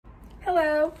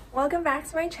Hello, welcome back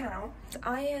to my channel.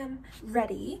 I am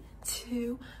ready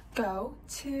to go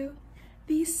to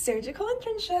the surgical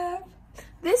internship.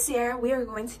 This year we are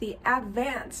going to the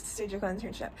advanced surgical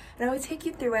internship and I will take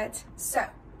you through it. So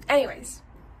anyways,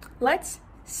 let's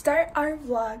start our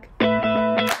vlog.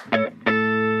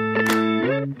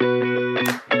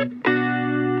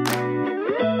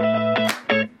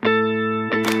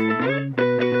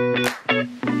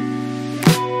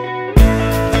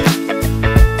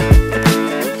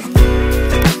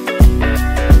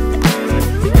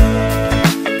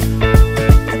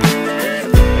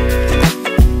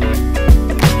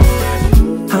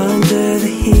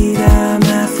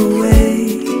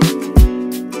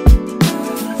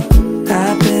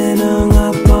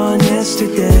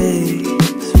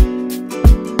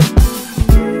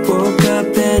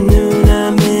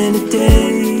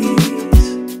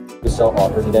 So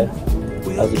awkward today. I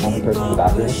was the only person in the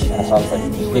bathroom, and I saw this like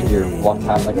figure walk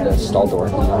past like the stall door.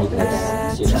 You know, you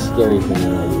can see it's scary for me.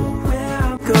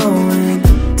 Going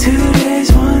 2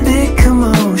 days, one big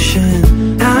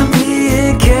commotion. I'm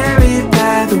being carried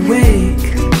by the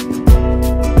wake.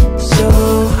 So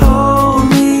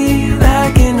hold me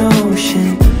like an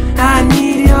ocean. I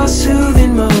need your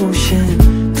soothing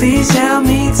motion. Please help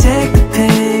me take the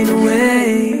pain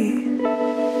away.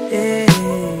 Yeah.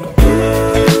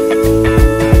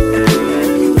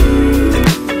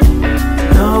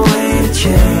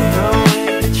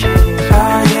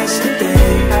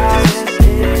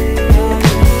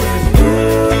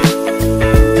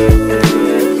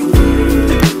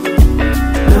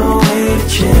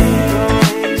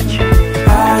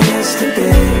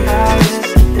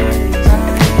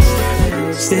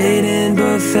 Stayed in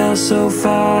but felt so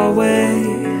far away.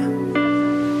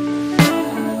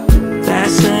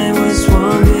 Last night was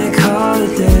one big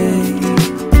holiday.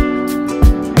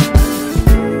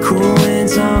 Cool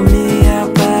winds on me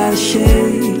out by the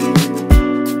shade.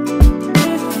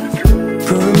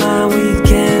 Put my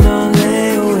weekend on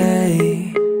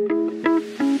layaway.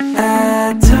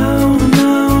 I don't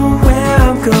know where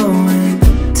I'm going.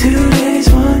 2 days,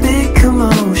 one big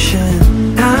commotion.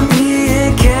 I'm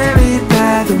being carried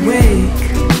by the wake.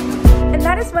 And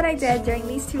that is what I did during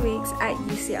these 2 weeks at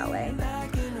UCLA.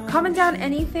 Comment down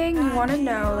anything you want to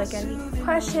know, like any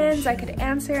questions I could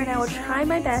answer, and I will try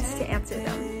my best to answer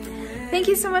them. Thank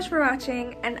you so much for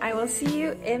watching, and I will see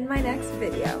you in my next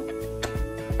video.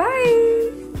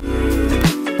 Bye!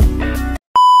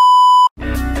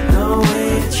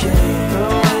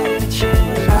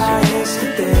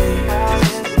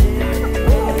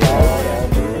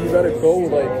 You better go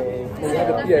like where you have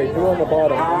the PA, do it on the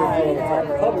bottom, and then do it on the top.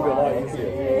 It'll probably be a lot easier.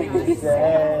 We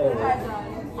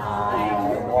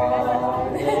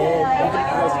can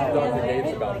ask Dr.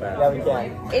 Gates about that. Yeah, we can.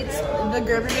 It's the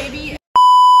Gerber baby.